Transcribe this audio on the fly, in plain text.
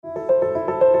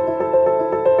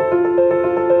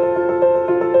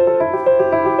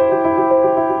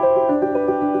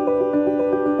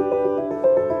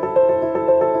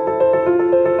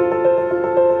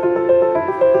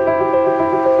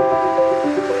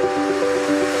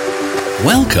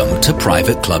Welcome to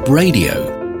Private Club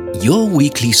Radio, your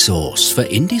weekly source for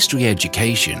industry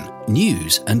education,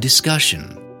 news and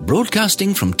discussion.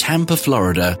 Broadcasting from Tampa,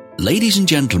 Florida, ladies and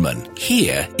gentlemen,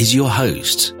 here is your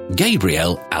host,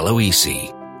 Gabriel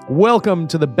Aloisi. Welcome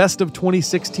to the best of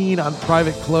 2016 on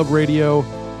Private Club Radio.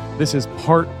 This is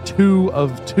part 2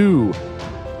 of 2.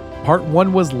 Part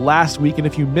 1 was last week, and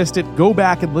if you missed it, go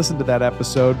back and listen to that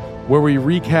episode where we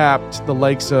recapped the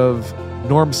likes of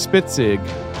Norm Spitzig,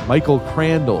 Michael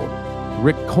Crandall,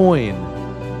 Rick Coyne,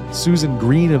 Susan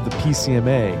Green of the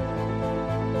PCMA,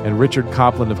 and Richard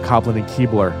Copland of Copland and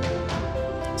Keebler.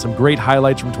 Some great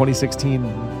highlights from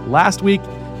 2016 last week,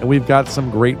 and we've got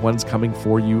some great ones coming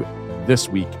for you this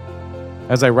week.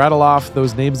 As I rattle off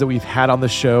those names that we've had on the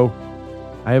show,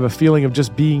 I have a feeling of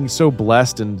just being so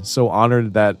blessed and so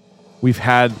honored that we've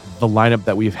had the lineup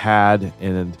that we've had,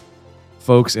 and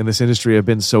folks in this industry have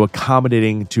been so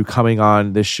accommodating to coming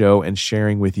on this show and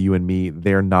sharing with you and me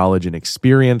their knowledge and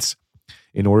experience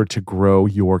in order to grow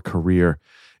your career.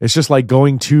 It's just like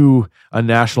going to a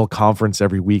national conference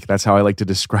every week. That's how I like to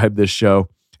describe this show,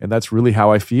 and that's really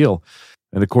how I feel.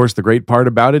 And of course, the great part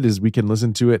about it is we can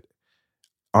listen to it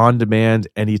on demand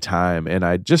anytime. And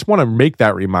I just want to make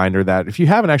that reminder that if you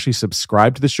haven't actually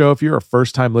subscribed to the show, if you're a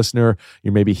first-time listener,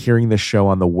 you're maybe hearing this show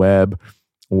on the web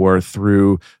or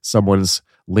through someone's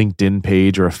LinkedIn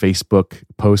page or a Facebook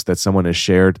post that someone has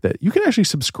shared, that you can actually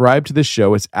subscribe to this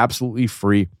show. It's absolutely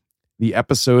free. The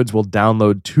episodes will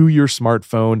download to your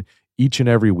smartphone each and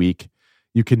every week.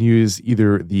 You can use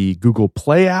either the Google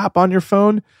Play app on your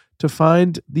phone to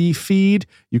find the feed.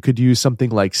 You could use something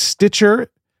like Stitcher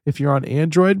if you're on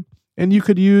Android, and you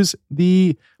could use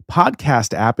the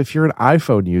podcast app if you're an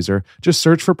iPhone user. Just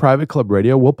search for Private Club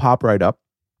Radio. We'll pop right up.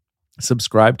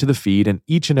 Subscribe to the feed, and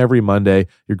each and every Monday,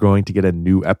 you're going to get a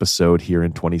new episode here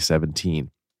in 2017.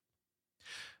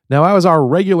 Now, as our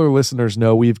regular listeners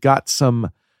know, we've got some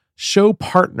show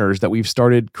partners that we've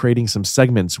started creating some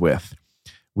segments with.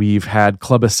 We've had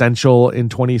Club Essential in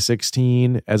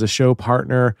 2016 as a show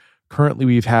partner. Currently,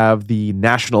 we have the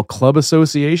National Club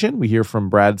Association. We hear from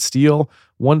Brad Steele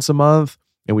once a month.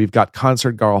 And we've got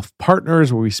Concert Golf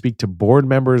Partners, where we speak to board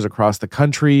members across the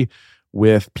country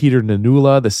with Peter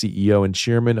Nanula, the CEO and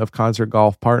chairman of Concert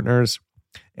Golf Partners.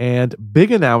 And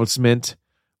big announcement,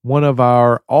 one of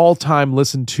our all-time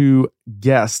listened to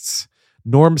guests,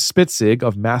 Norm Spitzig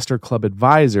of Master Club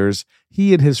Advisors,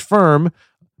 he and his firm,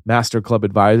 Master Club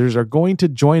Advisors, are going to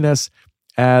join us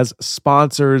as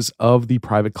sponsors of the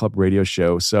Private Club Radio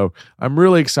Show. So I'm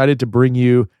really excited to bring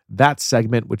you that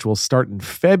segment, which will start in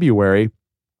February.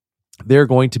 They're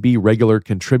going to be regular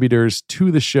contributors to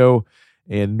the show,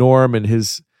 and Norm and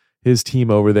his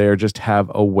team over there just have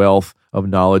a wealth of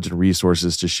knowledge and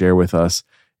resources to share with us.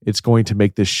 It's going to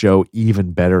make this show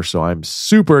even better. So I'm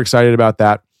super excited about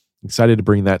that. Excited to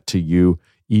bring that to you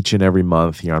each and every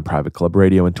month here on Private Club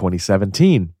Radio in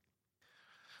 2017.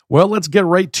 Well, let's get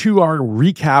right to our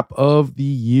recap of the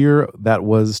year that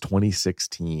was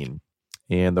 2016.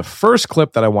 And the first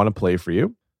clip that I want to play for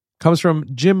you comes from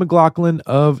Jim McLaughlin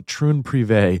of Troon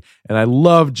Privé. And I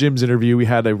love Jim's interview. We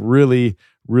had a really,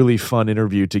 really fun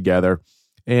interview together.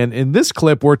 And in this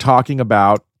clip, we're talking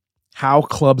about how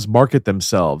clubs market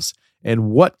themselves and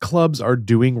what clubs are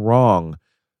doing wrong.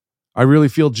 I really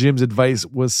feel Jim's advice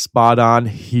was spot on.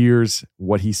 Here's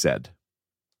what he said.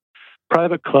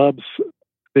 Private clubs,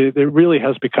 it really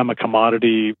has become a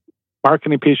commodity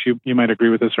marketing piece. You might agree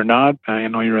with this or not. I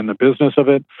know you're in the business of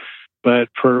it. But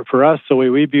for us, the way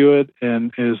we view it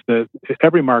is that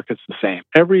every market's the same.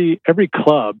 Every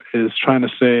club is trying to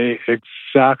say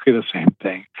exactly the same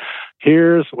thing.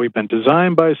 We've been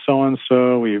designed by so and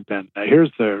so.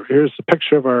 Here's the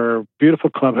picture of our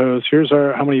beautiful clubhouse. Here's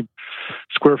how many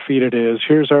square feet it is.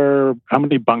 Here's how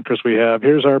many bunkers we have.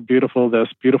 Here's our beautiful this,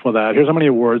 beautiful that. Here's how many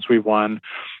awards we've won.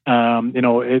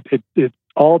 It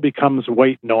all becomes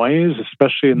white noise,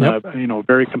 especially in the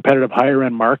very competitive higher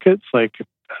end markets like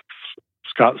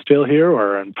Scottsdale here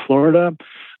or in Florida.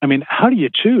 I mean, how do you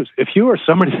choose? If you are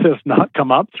somebody that has not come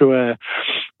up through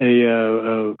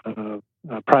a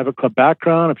private club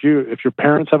background, if your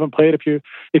parents haven't played,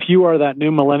 if you are that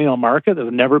new millennial market that's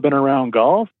never been around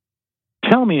golf,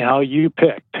 tell me how you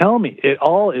pick. Tell me. It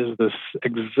all is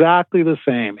exactly the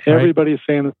same. Right. Everybody's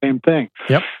saying the same thing.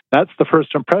 Yep. That's the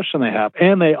first impression they have.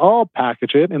 And they all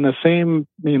package it in the same,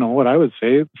 what I would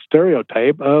say,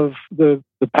 stereotype of the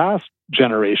past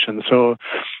generation. So,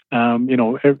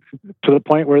 to the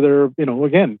point where they're,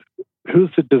 again,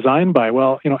 who's it designed by?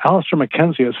 Well, Alistair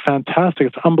McKenzie is fantastic.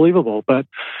 It's unbelievable. But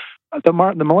the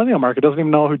millennial market doesn't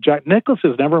even know who Jack Nicklaus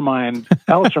is, never mind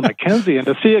Alistair McKenzie. And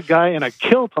to see a guy in a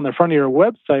kilt on the front of your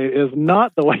website is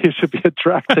not the way you should be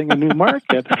attracting a new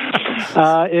market. It's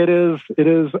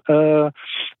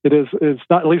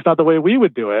not, at least not the way we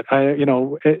would do it.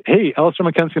 Hey, Alistair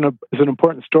McKenzie is an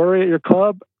important story at your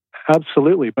club.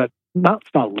 Absolutely. But let's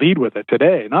not lead with it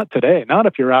today. Not today. Not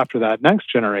if you're after that next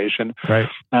generation. Right.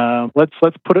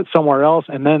 Let's put it somewhere else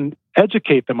and then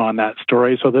educate them on that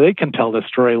story so that they can tell the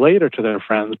story later to their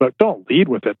friends. But don't lead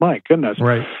with it. My goodness.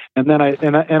 Right. And then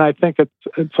I think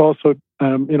it's also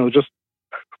just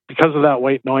because of that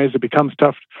white noise, it becomes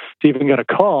tough to even get a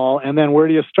call. And then where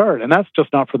do you start? And that's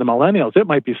just not for the millennials. It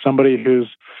might be somebody who's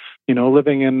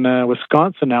living in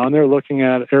Wisconsin now, and they're looking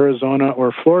at Arizona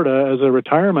or Florida as a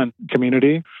retirement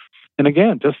community. And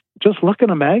again, just look in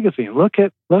a magazine, look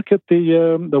at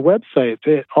the website.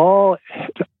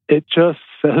 It just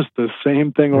says the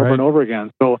same thing over and over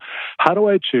again. So how do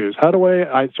I choose?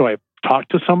 So I talk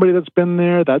to somebody that's been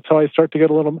there. That's how I start to get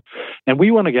a little, and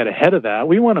we want to get ahead of that.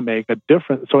 We want to make a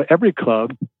difference. So every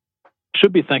club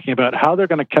should be thinking about how they're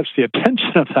going to catch the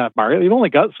attention of that market. You've only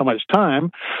got so much time.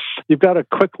 You've got a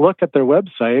quick look at their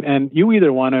website, and you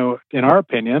either want to, in our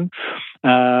opinion,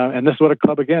 and this is what a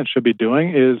club again should be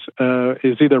doing, is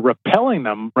either repelling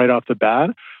them right off the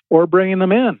bat or bringing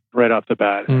them in right off the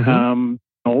bat. Mm-hmm.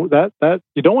 That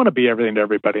you don't want to be everything to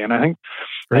everybody, and I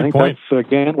think that's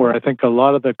again where I think a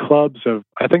lot of the clubs of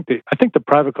I think the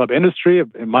private club industry,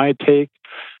 in my take,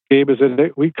 Gabe, is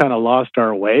that we kind of lost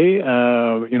our way,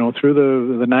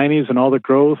 through the 90s and all the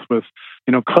growth with,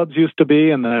 clubs used to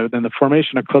be, and then the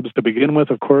formation of clubs to begin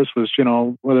with, of course, was,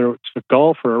 whether it's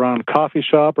golf or around coffee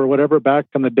shop or whatever back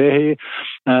in the day,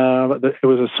 it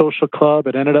was a social club.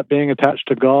 It ended up being attached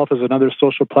to golf as another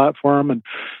social platform.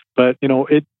 But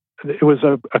it was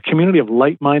a community of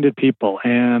like-minded people,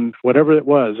 and whatever it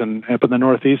was, and up in the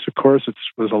Northeast, of course, it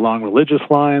was along religious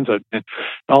lines, and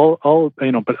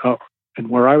and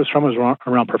where I was from was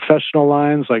around professional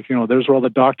lines, like, there's where all the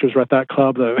doctors were at that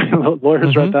club, the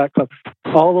lawyers were at that club.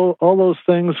 All those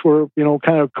things were,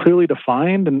 kind of clearly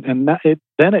defined, and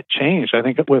then it changed. I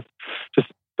think with just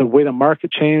the way the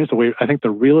market changed, the way I think the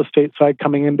real estate side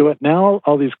coming into it. Now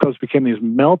all these clubs became these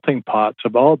melting pots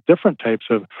of all different types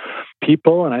of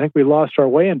people, and I think we lost our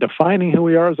way in defining who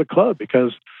we are as a club,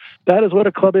 because that is what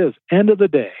a club is. End of the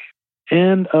day,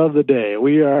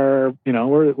 we are,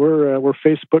 we're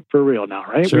Facebook for real now,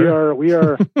 right? Sure.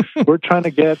 We're trying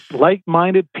to get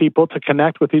like-minded people to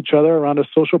connect with each other around a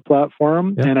social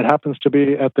platform, and it happens to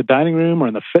be at the dining room or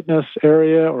in the fitness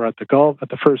area or at the golf, at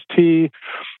the first tee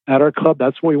at our club.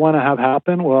 That's what we want to have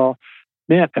happen. Well,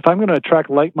 man, if I'm going to attract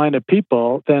like-minded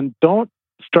people, then don't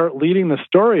start leading the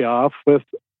story off with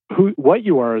what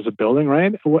you are as a building,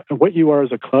 right? What you are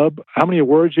as a club, how many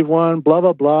awards you've won, blah,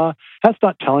 blah, blah. That's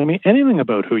not telling me anything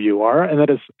about who you are, and that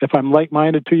is if I'm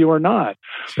like-minded to you or not.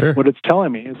 Sure. What it's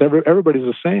telling me is everybody's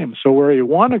the same. So where you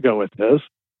want to go with this,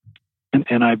 and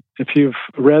if you've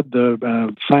read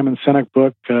the Simon Sinek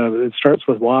book, it starts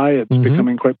with why. It's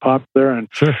becoming quite popular, and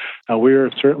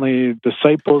we're certainly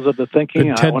disciples of the thinking.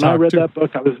 When I read that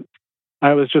book,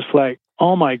 I was just like,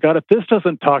 oh my God, if this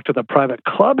doesn't talk to the private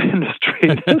club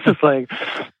industry, this is like,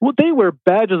 well, they wear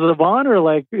badges of honor.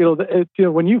 Like,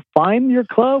 when you find your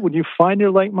club, when you find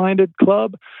your like-minded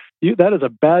club, that is a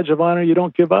badge of honor you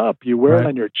don't give up. You wear it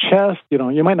on your chest.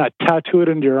 You might not tattoo it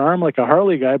into your arm like a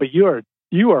Harley guy, but you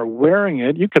are wearing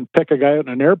it. You can pick a guy out in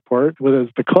an airport with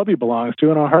the club he belongs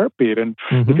to in a heartbeat. And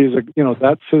if he's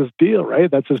that's his deal, right?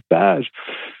 That's his badge.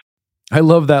 I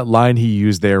love that line he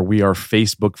used there. We are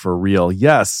Facebook for real.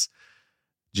 Yes,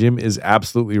 Jim is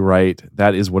absolutely right.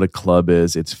 That is what a club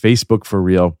is. It's Facebook for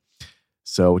real.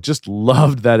 So just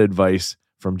loved that advice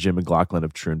from Jim McLaughlin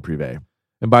of True and Privé.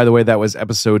 And by the way, that was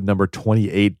episode number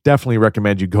 28. Definitely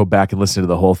recommend you go back and listen to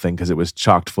the whole thing because it was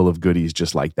chocked full of goodies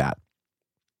just like that.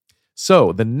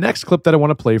 So the next clip I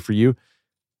want to play for you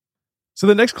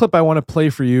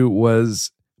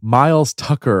was Miles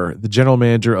Tucker, the general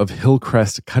manager of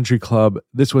Hillcrest Country Club.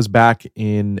 This was back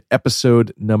in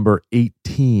episode number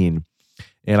 18.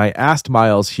 And I asked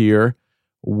Miles here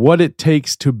what it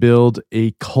takes to build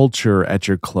a culture at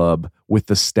your club with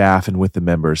the staff and with the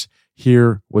members.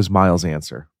 Here was Miles'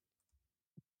 answer.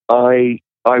 I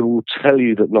will tell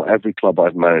you that not every club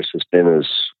I've managed has been as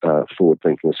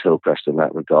forward-thinking as Hillcrest in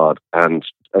that regard. And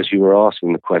as you were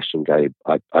asking the question, Gabe,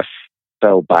 I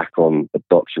fell back on a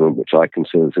document which I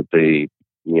consider to be,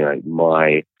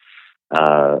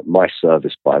 my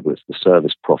service Bible. It's the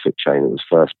Service Profit Chain. It was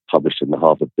first published in the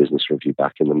Harvard Business Review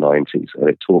back in the 90s. And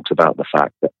it talks about the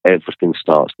fact that everything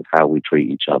starts with how we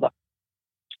treat each other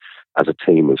as a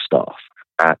team of staff,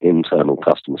 at internal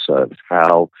customer service,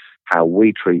 how how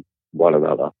we treat one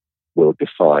another will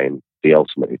define the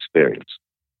ultimate experience.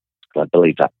 And I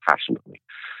believe that passionately.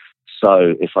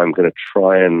 So if I'm going to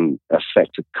try and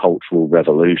affect a cultural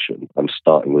revolution, I'm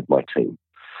starting with my team.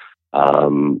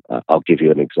 I'll give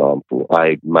you an example.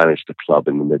 I managed a club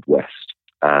in the Midwest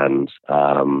and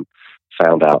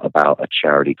found out about a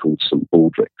charity called St.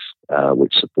 Baldrick's,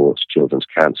 which supports children's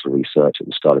cancer research. It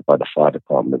was started by the Fire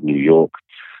Department of New York.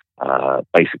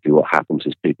 Basically what happens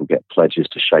is people get pledges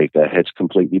to shave their heads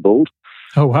completely bald.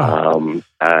 Oh, wow.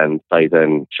 And they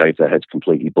then shave their heads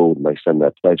completely bald and they send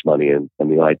their pledge money in. And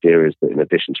the idea is that in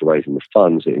addition to raising the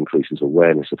funds, it increases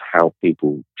awareness of how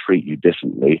people treat you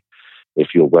differently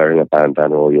if you're wearing a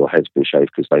bandana or your head's been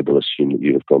shaved, because they will assume that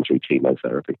you have gone through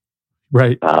chemotherapy.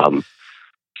 Right.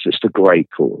 It's just a great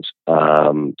cause,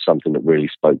 something that really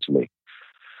spoke to me.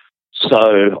 So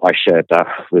I shared that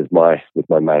with my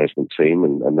management team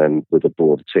and then with a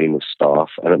broader team of staff.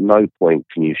 And at no point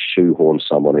can you shoehorn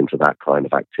someone into that kind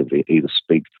of activity. It either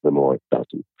speaks to them or it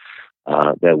doesn't.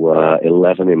 There were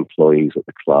 11 employees at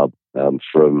the club,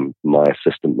 from my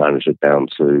assistant manager down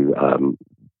to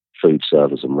food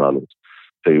servers and runners,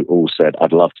 who all said,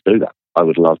 I'd love to do that. I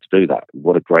would love to do that.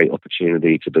 What a great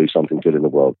opportunity to do something good in the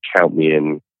world. Count me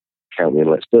in,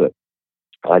 let's do it.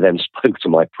 I then spoke to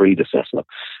my predecessor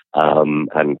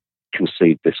and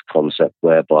conceived this concept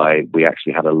whereby we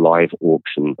actually had a live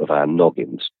auction of our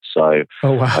noggins. So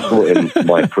I brought in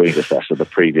my predecessor, the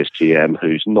previous GM,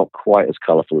 who's not quite as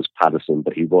colourful as Patterson,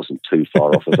 but he wasn't too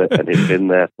far off of it. And he'd been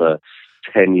there for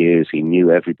 10 years. He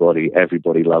knew everybody.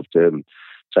 Everybody loved him.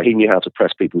 So he knew how to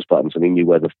press people's buttons and he knew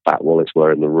where the fat wallets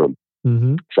were in the room.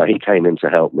 Mm-hmm. So he came in to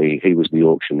help me. He was the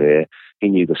auctioneer. He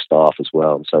knew the staff as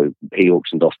well. So he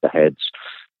auctioned off the heads.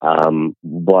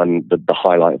 The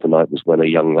highlight of the night was when a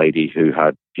young lady who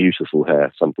had beautiful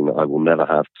hair, something that I will never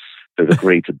have, who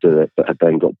agreed to do it, but had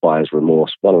then got buyer's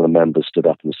remorse. One of the members stood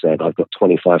up and said, I've got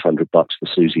 $2,500 for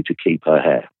Susie to keep her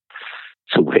hair.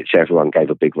 To which everyone gave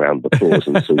a big round of applause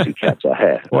and Susie kept her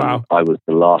hair. Wow. And I was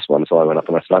the last one, so I went up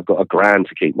and I said, I've got $1,000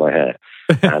 to keep my hair.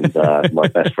 And my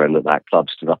best friend at that club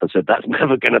stood up and said, that's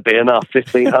never going to be enough.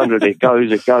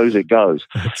 $1,500, it goes.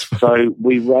 So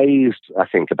we raised, I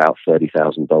think, about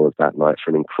 $30,000 that night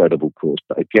for an incredible cause.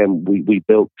 But again, we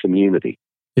built community.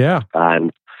 Yeah.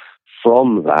 And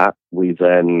from that, we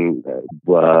then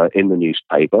were in the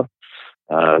newspaper,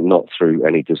 not through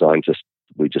any design,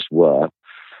 we just were.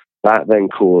 That then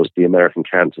caused the American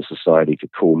Cancer Society to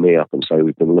call me up and say,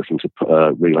 we've been looking to put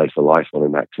a Relay for Life on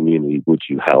in that community. Would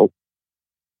you help?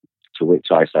 To which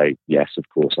I say, yes, of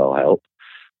course I'll help.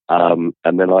 And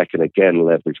then I can again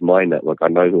leverage my network. I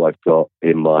know who I've got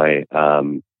in my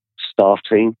staff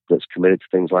team that's committed to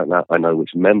things like that. I know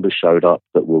which members showed up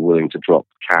that were willing to drop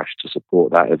cash to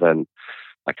support that event.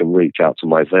 I can reach out to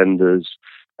my vendors.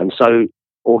 And so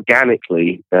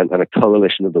organically, and a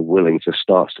coalition of the willing just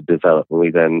starts to develop.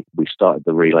 And we started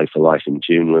the Relay for Life in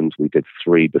Juneland. We did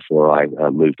 3 before I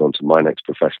moved on to my next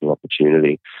professional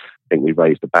opportunity. I think we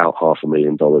raised about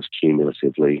 $500,000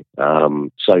 cumulatively.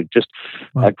 So just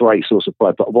a great source of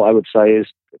pride. But what I would say is,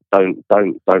 don't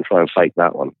try and fake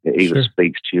that one. It either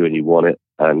speaks to you and you want it,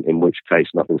 and in which case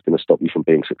nothing's going to stop you from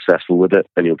being successful with it.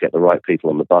 Then you'll get the right people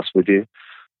on the bus with you,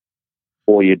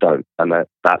 or you don't, and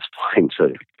that's fine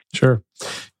too. Sure.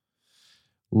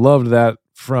 Loved that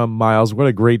from Miles. What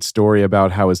a great story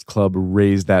about how his club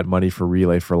raised that money for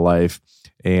Relay for Life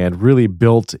and really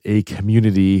built a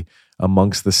community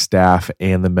amongst the staff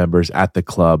and the members at the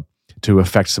club to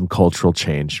affect some cultural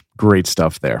change. Great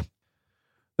stuff there.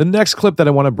 The next clip that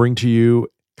I want to bring to you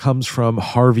comes from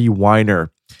Harvey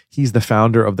Weiner. He's the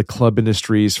founder of the club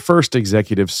industry's first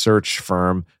executive search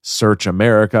firm, Search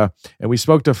America, and we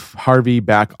spoke to Harvey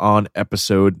back on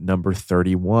episode number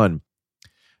 31.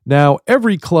 Now,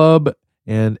 every club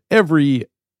and every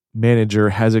manager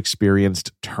has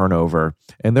experienced turnover,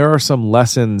 and there are some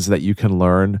lessons that you can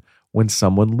learn when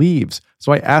someone leaves.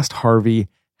 So I asked Harvey,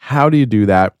 how do you do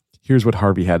that? Here's what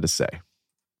Harvey had to say.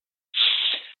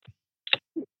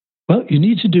 Well, you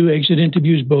need to do exit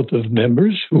interviews both of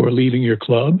members who are leaving your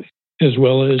club as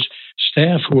well as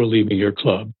staff who are leaving your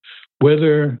club,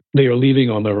 whether they are leaving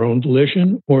on their own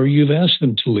volition or you've asked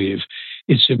them to leave.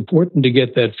 It's important to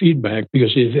get that feedback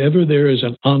because if ever there is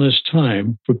an honest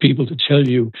time for people to tell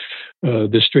you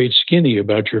the straight skinny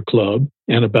about your club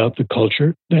and about the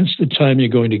culture, that's the time you're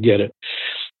going to get it.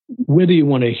 Whether you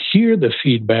want to hear the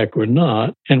feedback or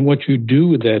not, and what you do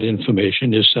with that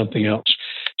information is something else.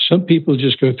 Some people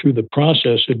just go through the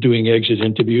process of doing exit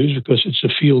interviews because it's a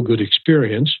feel-good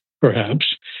experience, perhaps,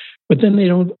 but then they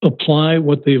don't apply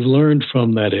what they've learned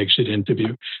from that exit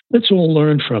interview. Let's all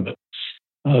learn from it.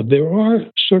 There are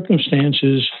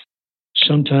circumstances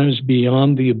sometimes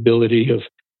beyond the ability of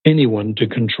anyone to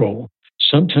control.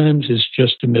 Sometimes it's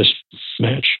just a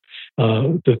mismatch.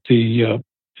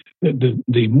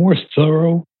 The more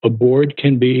thorough a board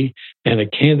can be and a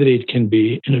candidate can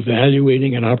be in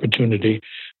evaluating an opportunity,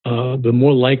 the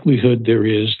more likelihood there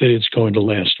is that it's going to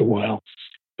last a while.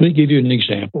 Let me give you an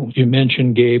example. You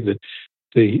mentioned, Gabe, that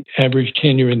the average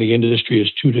tenure in the industry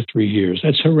is 2 to 3 years.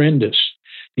 That's horrendous.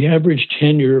 The average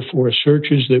tenure for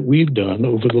searches that we've done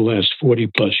over the last 40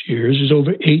 plus years is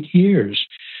over 8 years.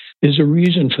 There's a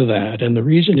reason for that. And the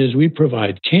reason is we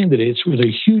provide candidates with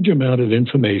a huge amount of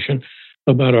information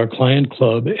about our client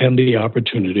club and the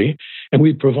opportunity. And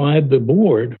we provide the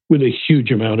board with a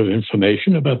huge amount of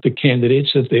information about the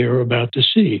candidates that they are about to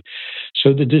see.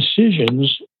 So the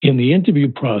decisions in the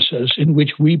interview process in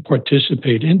which we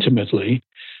participate intimately,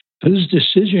 those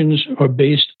decisions are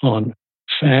based on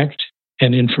fact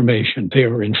and information. They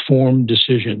are informed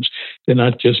decisions. They're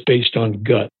not just based on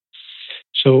gut.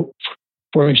 So,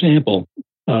 for example,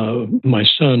 my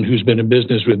son, who's been in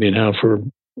business with me now for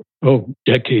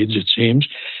decades, it seems,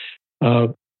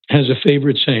 has a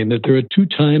favorite saying that there are 2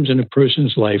 times in a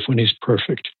person's life when he's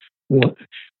perfect.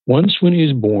 Once when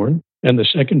he's born, and the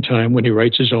second time when he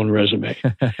writes his own resume.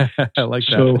 I like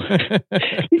that. So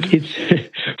it's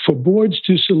for boards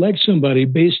to select somebody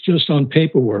based just on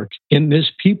paperwork in this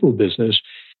people business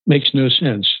makes no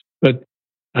sense. But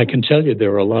I can tell you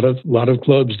there are a lot of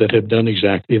clubs that have done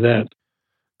exactly that.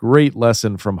 Great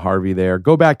lesson from Harvey there.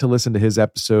 Go back to listen to his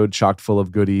episode, Chock full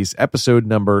of Goodies, episode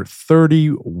number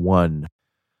 31.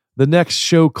 The next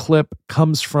show clip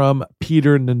comes from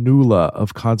Peter Nanula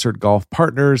of Concert Golf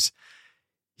Partners.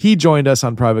 He joined us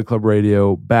on Private Club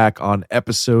Radio back on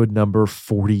episode number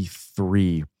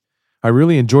 43. I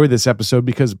really enjoyed this episode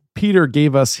because Peter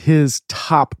gave us his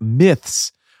top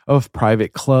myths of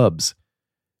private clubs.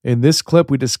 In this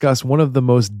clip, we discuss one of the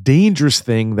most dangerous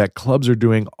things that clubs are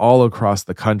doing all across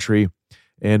the country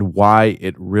and why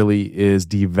it really is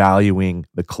devaluing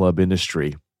the club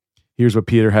industry. Here's what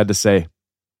Peter had to say.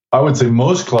 I would say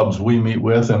most clubs we meet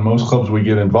with and most clubs we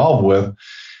get involved with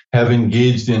have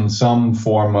engaged in some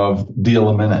form of deal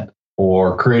a minute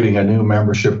or creating a new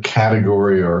membership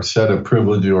category or set of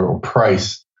privilege or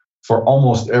price for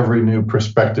almost every new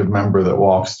prospective member that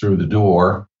walks through the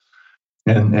door.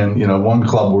 And one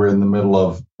club we're in the middle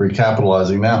of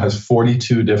recapitalizing now has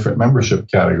 42 different membership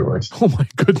categories. Oh my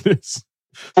goodness.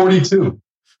 42.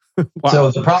 Wow.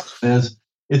 So the problem is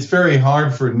it's very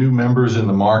hard for new members in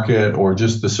the market or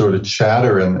just the sort of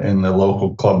chatter in the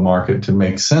local club market to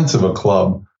make sense of a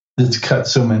club that's cut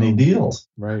so many deals.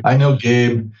 Right. I know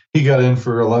Gabe, he got in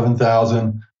for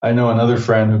 $11,000. I know another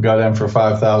friend who got in for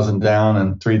 $5,000 down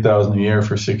and $3,000 a year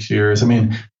for 6 years. I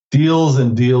mean, deals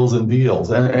and deals and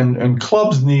deals. And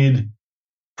clubs need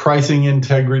pricing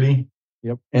integrity.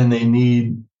 Yep. And they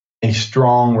need a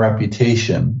strong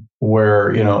reputation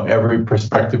where, every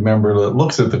prospective member that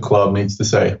looks at the club needs to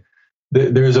say,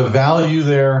 there's a value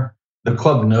there. The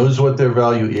club knows what their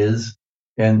value is.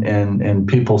 And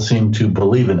people seem to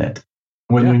believe in it.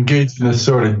 When you engage in this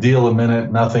sort of deal a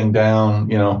minute, nothing down,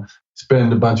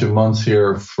 spend a bunch of months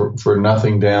here for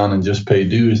nothing down and just pay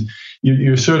dues,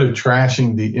 you're sort of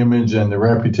trashing the image and the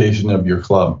reputation of your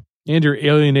club. And you're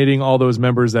alienating all those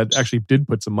members that actually did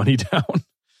put some money down.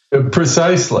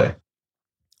 Precisely.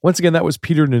 Once again, that was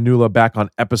Peter Nanula back on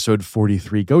episode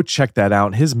 43. Go check that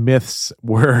out. His myths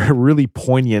were really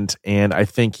poignant, and I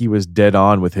think he was dead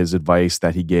on with his advice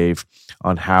that he gave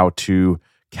on how to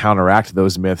counteract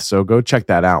those myths. So go check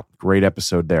that out. Great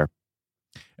episode there.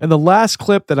 And the last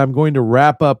clip that I'm going to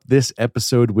wrap up this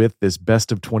episode with, this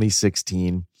best of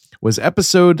 2016, was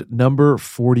episode number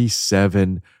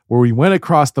 47, where we went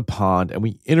across the pond and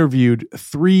we interviewed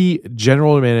 3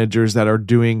 general managers that are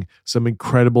doing some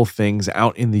incredible things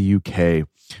out in the UK.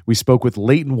 We spoke with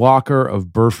Leighton Walker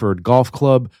of Burford Golf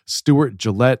Club, Stuart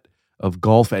Gillette of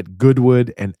Golf at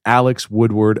Goodwood, and Alex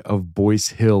Woodward of Boyce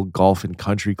Hill Golf and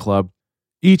Country Club.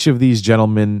 Each of these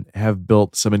gentlemen have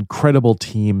built some incredible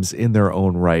teams in their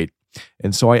own right.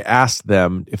 And so I asked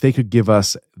them if they could give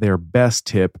us their best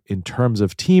tip in terms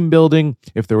of team building.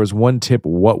 If there was one tip,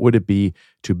 what would it be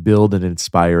to build and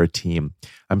inspire a team?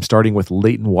 I'm starting with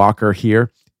Leighton Walker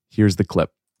here. Here's the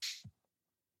clip.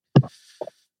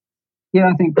 Yeah,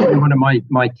 I think probably one of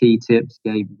my key tips,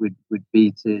 Gabe, would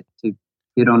be to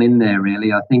get on in there,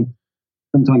 really. I think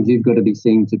sometimes you've got to be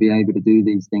seen to be able to do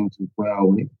these things as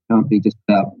well. It can't be just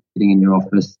about sitting in your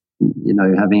office,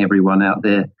 having everyone out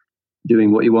there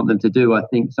doing what you want them to do. I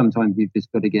think sometimes you've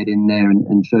just got to get in there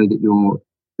and show that you're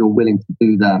willing to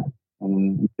do that,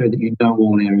 show that you know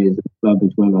all areas of the club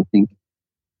as well. I think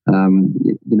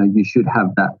You should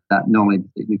have that knowledge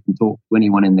that you can talk to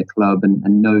anyone in the club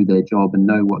and know their job and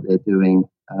know what they're doing.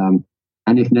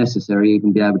 And if necessary,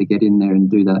 even be able to get in there and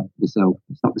do that yourself.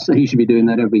 It's not to say you should be doing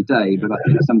that every day, but I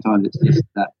think sometimes it's just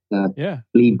that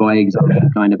lead by example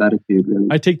kind of attitude. Really,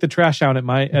 I take the trash out at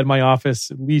my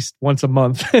office at least once a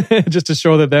month, just to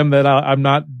show them that I'm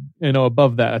not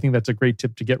above that. I think that's a great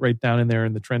tip to get right down in there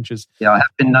in the trenches. Yeah, I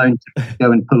have been known to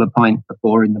go and pull a pint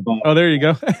before in the bar. Oh, there you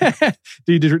go.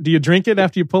 Do you drink it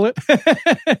after you pull it?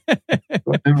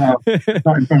 Not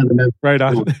in front of the milk. Right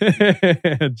on.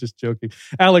 Just joking.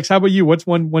 Alex, how about you? What's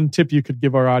one tip you could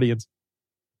give our audience?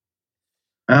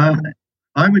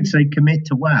 I would say commit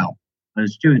to WOW.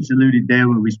 As Stuart's alluded there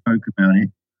where we spoke about it,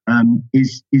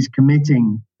 is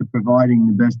committing to providing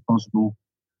the best possible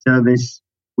service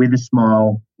with a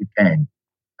smile you can.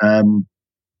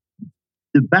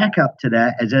 The backup to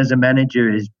that as a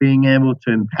manager is being able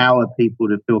to empower people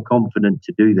to feel confident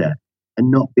to do that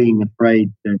and not being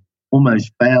afraid to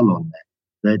almost fail on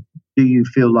that. Do you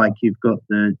feel like you've got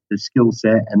the skill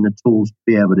set and the tools to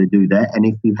be able to do that? And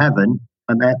if you haven't,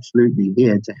 I'm absolutely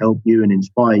here to help you and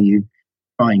inspire you,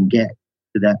 try and get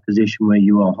to that position where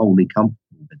you are wholly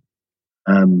comfortable with.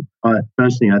 I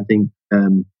think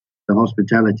the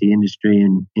hospitality industry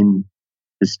in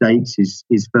the States is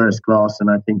first class, and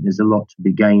I think there's a lot to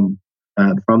be gained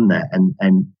from that. And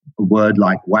a word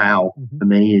like "wow" for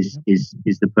me is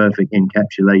the perfect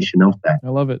encapsulation of that. I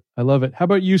love it. How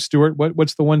about you, Stuart?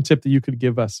 What's the one tip that you could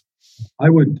give us? I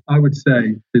would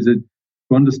say to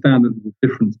understand the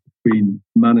difference between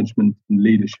management and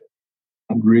leadership,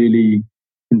 and really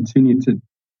continue to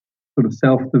sort of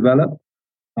self-develop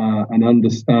and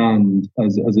understand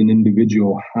as an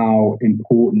individual how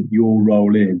important your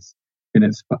role is in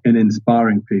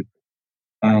inspiring people.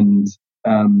 And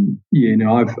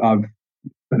I've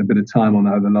spent a bit of time on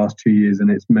that over the last 2 years, and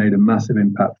it's made a massive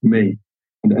impact for me.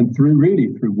 And through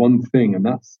one thing, and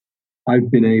that's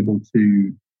I've been able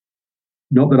to,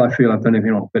 not that I feel I've done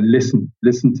anything wrong, but listen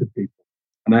to people.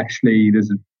 And actually,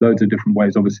 there's loads of different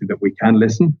ways, obviously, that we can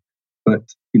listen.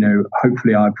 But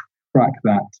hopefully, I've cracked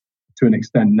that to an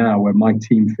extent now where my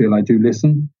team feel I do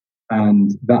listen,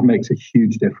 and that makes a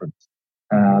huge difference.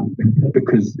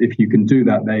 Because if you can do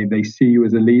that, they see you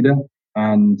as a leader,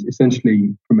 and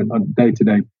essentially on a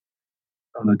day-to-day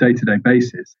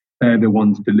basis, they're the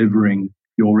ones delivering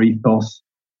your ethos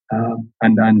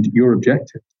and your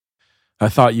objectives. I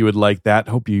thought you would like that.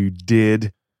 Hope you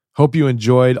did. Hope you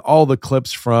enjoyed all the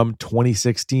clips from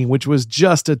 2016, which was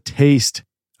just a taste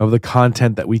of the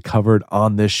content that we covered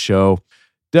on this show.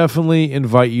 Definitely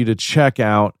invite you to check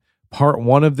out part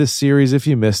 1 of this series if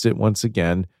you missed it. Once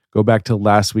again, go back to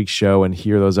last week's show and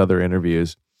hear those other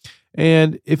interviews.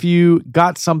 And if you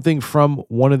got something from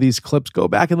one of these clips, go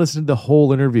back and listen to the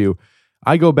whole interview.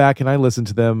 I go back and I listen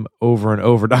to them over and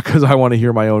over, not because I want to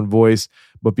hear my own voice,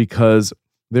 but because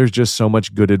there's just so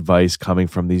much good advice coming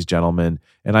from these gentlemen,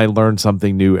 and I learn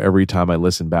something new every time I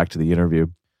listen back to the interview.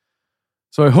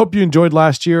 So I hope you enjoyed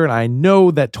last year, and I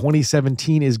know that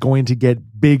 2017 is going to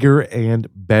get bigger and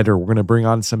better. We're going to bring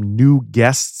on some new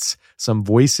guests, some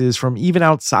voices from even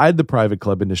outside the private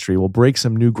club industry. We'll break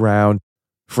some new ground.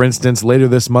 For instance, later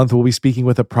this month, we'll be speaking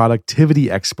with a productivity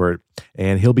expert,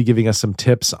 and he'll be giving us some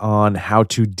tips on how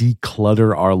to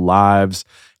declutter our lives,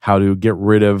 how to get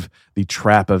rid of the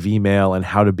trap of email, and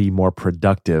how to be more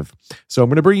productive. So I'm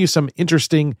going to bring you some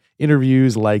interesting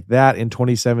interviews like that in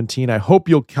 2017. I hope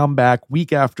you'll come back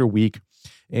week after week.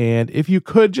 And if you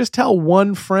could, just tell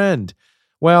one friend.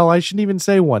 Well, I shouldn't even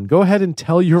say one. Go ahead and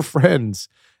tell your friends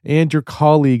and your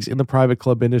colleagues in the private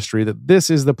club industry that this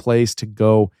is the place to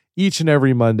go each and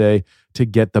every Monday to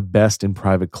get the best in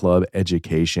private club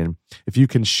education. If you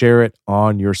can share it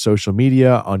on your social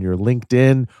media, on your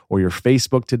LinkedIn or your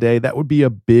Facebook today, that would be a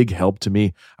big help to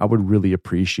me. I would really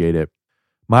appreciate it.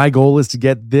 My goal is to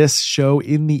get this show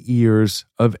in the ears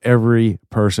of every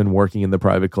person working in the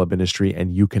private club industry,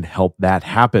 and you can help that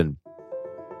happen.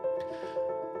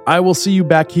 I will see you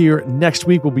back here next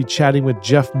week. We'll be chatting with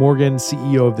Jeff Morgan,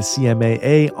 CEO of the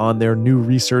CMAA, on their new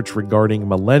research regarding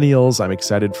millennials. I'm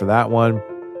excited for that one.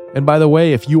 And by the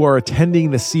way, if you are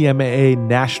attending the CMAA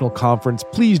National Conference,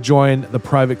 please join the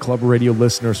Private Club Radio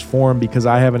Listeners Forum, because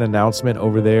I have an announcement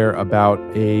over there about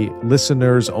a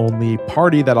listeners-only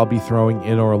party that I'll be throwing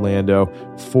in Orlando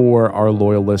for our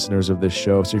loyal listeners of this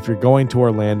show. So if you're going to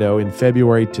Orlando in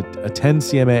February to attend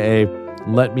CMAA,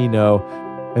 let me know.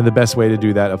 And the best way to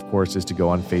do that, of course, is to go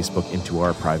on Facebook into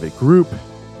our private group.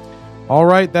 All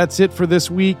right, that's it for this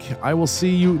week. I will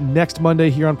see you next Monday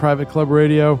here on Private Club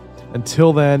Radio.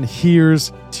 Until then,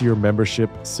 here's to your membership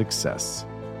success.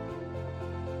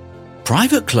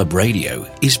 Private Club Radio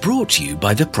is brought to you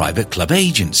by the Private Club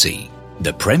Agency,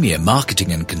 the premier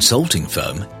marketing and consulting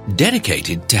firm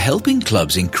dedicated to helping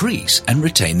clubs increase and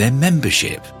retain their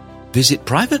membership. Visit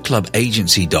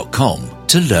privateclubagency.com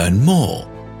to learn more.